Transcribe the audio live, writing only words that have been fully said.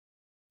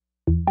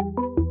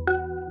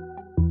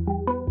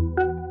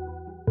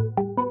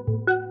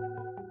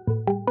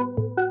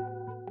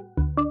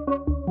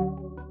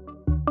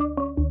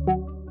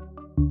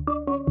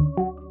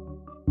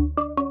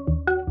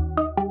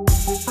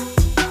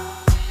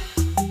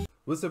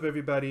What's up,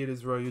 everybody? It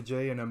is Royal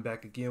J, and I'm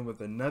back again with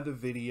another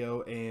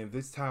video. And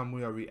this time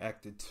we are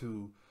reacting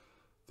to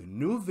the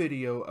new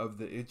video of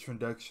the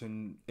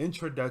introduction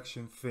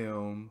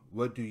film.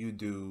 What do you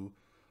do?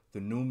 The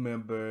new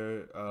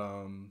member,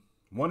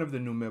 one of the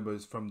new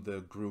members from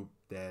the group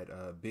that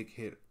Big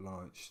Hit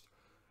launched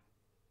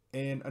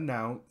and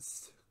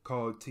announced,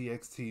 called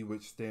TXT,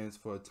 which stands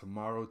for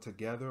Tomorrow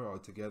Together or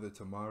Together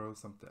Tomorrow,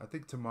 something. I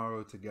think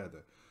Tomorrow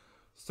Together.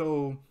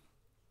 So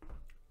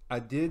I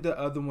did the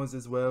other ones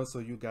as well, so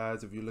you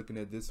guys, if you're looking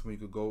at this one, you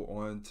could go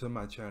on to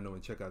my channel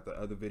and check out the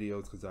other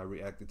videos because I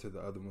reacted to the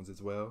other ones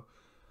as well.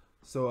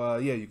 So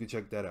yeah, you can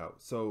check that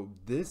out. So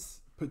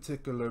this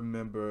particular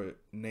member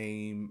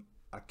name,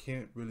 I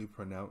can't really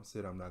pronounce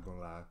it, I'm not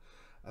gonna lie.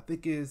 I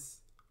think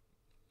is,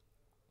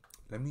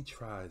 let me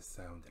try to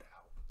sound it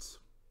out.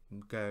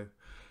 Okay.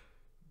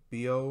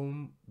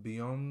 BEOMGYU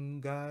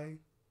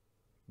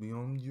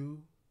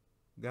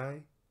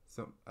guy?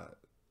 Some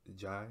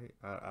Jai?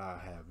 I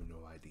have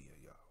no idea,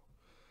 y'all.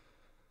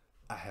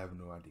 I have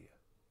no idea.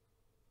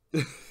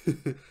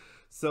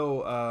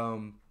 So,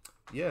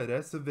 yeah,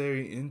 that's a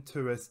very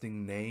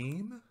interesting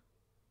name.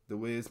 The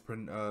way it's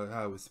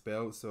how it's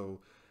spelled.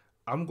 So,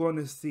 I'm going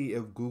to see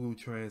if Google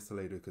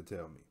Translator could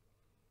tell me.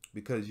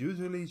 Because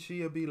usually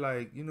she'll be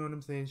like, you know what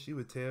I'm saying? She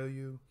would tell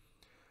you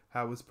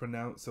how it's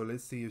pronounced. So,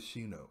 let's see if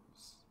she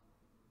knows.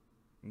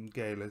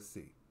 Okay, let's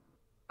see.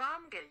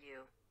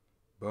 BEOMGYU.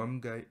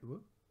 BEOMGYU?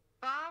 What?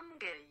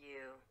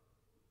 BEOMGYU.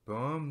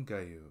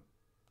 BEOMGYU.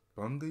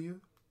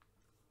 BEOMGYU?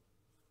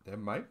 That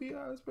might be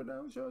how it's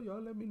pronounced, y'all. Y'all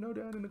let me know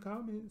down in the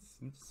comments.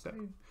 I'm just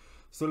saying.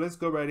 So let's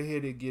go right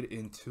ahead and get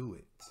into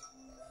it.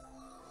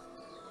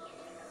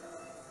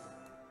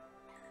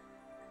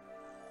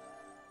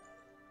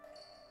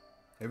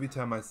 Every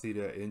time I see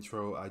that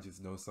intro, I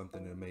just know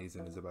something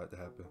amazing is about to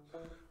happen.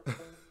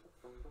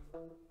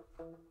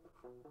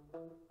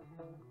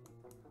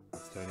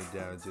 Let's turn it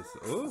down just,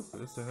 oh,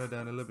 let's turn her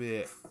down a little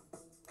bit.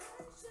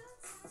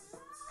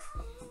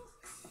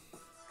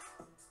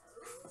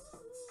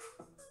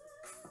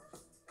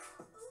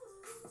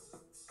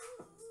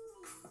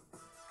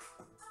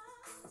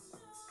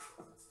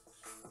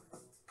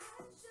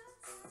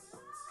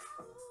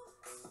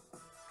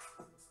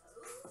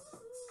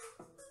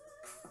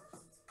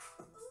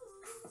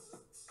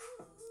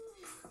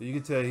 You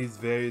can tell he's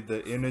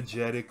the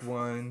energetic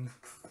one.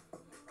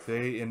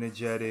 Very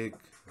energetic,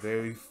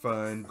 very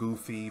fun,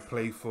 goofy,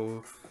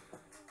 playful.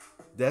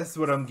 That's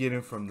what I'm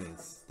getting from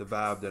this, the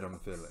vibe that I'm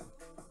feeling.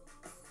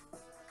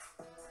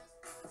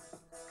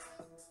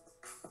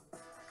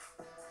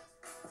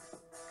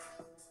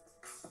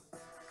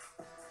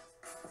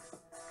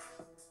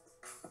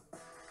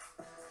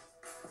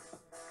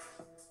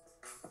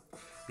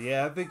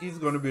 Yeah, I think he's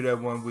going to be that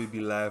one we'd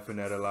be laughing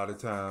at a lot of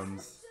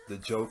times. The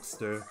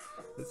jokester.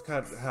 That's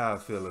kind of how I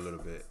feel a little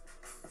bit.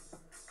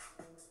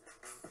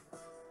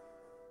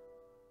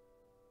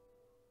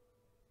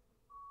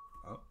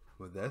 Oh,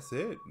 well, that's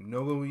it. You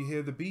know, when we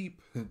hear the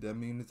beep, that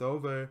means it's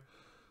over.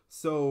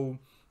 So,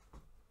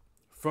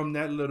 from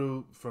that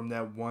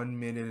 1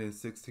 minute and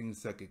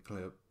 16-second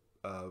clip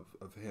of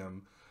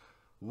him,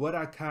 what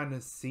I kind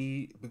of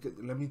see, because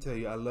let me tell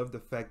you, I love the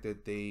fact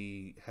that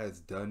they has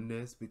done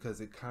this,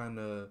 because it kind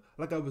of,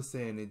 like I was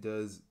saying, it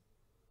does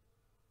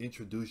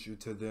introduce you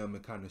to them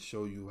and kind of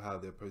show you how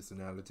their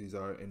personalities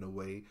are in a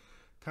way,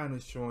 kind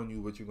of showing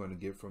you what you're going to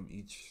get from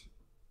each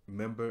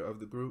member of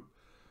the group.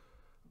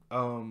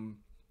 So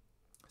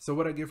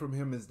what I get from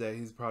him is that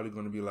he's probably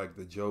going to be like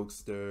the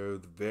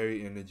jokester,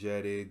 very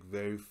energetic,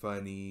 very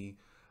funny,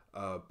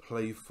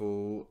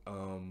 playful.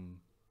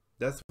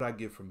 That's what I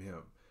get from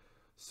him.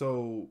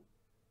 So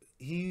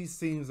he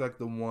seems like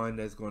the one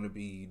that's going to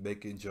be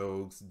making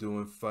jokes,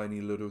 doing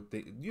funny little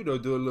things, you know,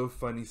 doing little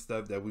funny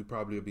stuff that we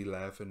probably will be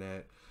laughing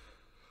at.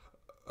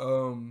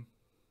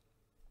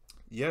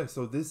 Yeah,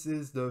 so this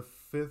is the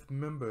 5th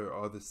member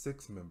or the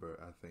 6th member,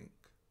 I think.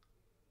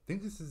 I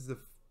think this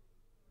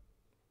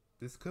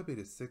could be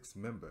the 6th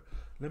member.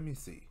 Let me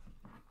see.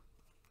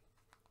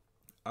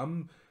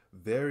 I'm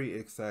very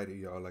excited,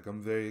 y'all. Like,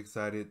 I'm very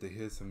excited to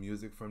hear some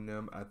music from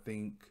them. I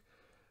think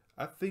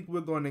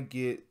we're going to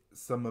get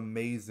some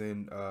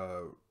amazing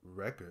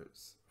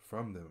records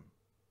from them,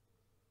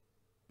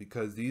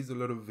 because these are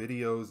little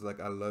videos,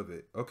 like, I love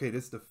it. Okay,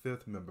 this is the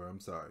 5th member,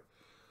 I'm sorry.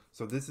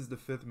 So this is the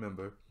 5th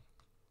member.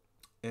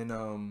 And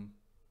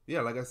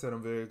yeah, like I said,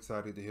 I'm very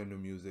excited to hear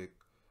music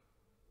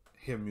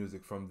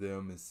from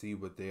them and see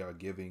what they are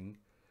giving.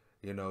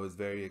 You know, it's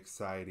very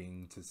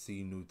exciting to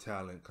see new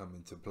talent come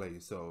into play.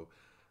 So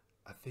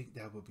I think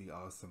that would be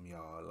awesome,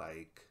 y'all.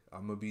 Like,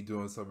 I'm gonna be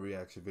doing some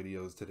reaction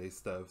videos to their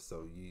stuff,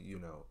 so you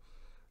know,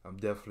 I'm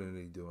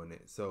definitely doing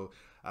it. So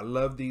I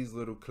love these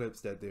little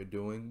clips that they're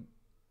doing.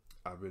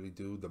 I really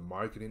do. The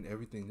marketing,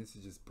 everything, this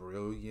is just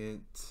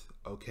brilliant.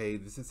 Okay,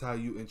 this is how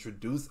you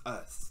introduce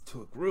us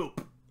to a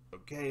group.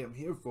 Okay, I'm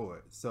here for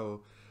it.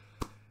 So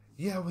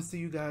yeah, we'll see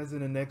you guys in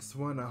the next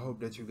one. I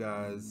hope that you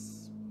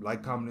guys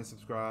like, comment, and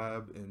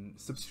subscribe, and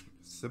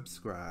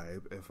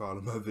subscribe and follow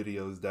my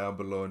videos down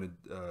below. And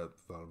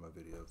follow my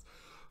videos.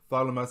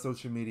 Follow my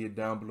social media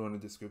down below in the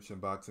description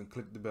box and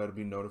click the bell to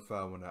be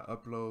notified when I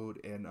upload.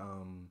 And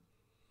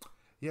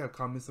yeah,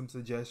 comment some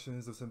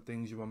suggestions of some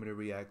things you want me to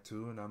react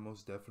to, and I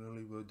most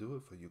definitely will do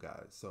it for you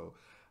guys. So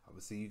I will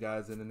see you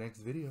guys in the next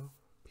video.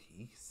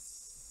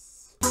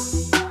 Peace.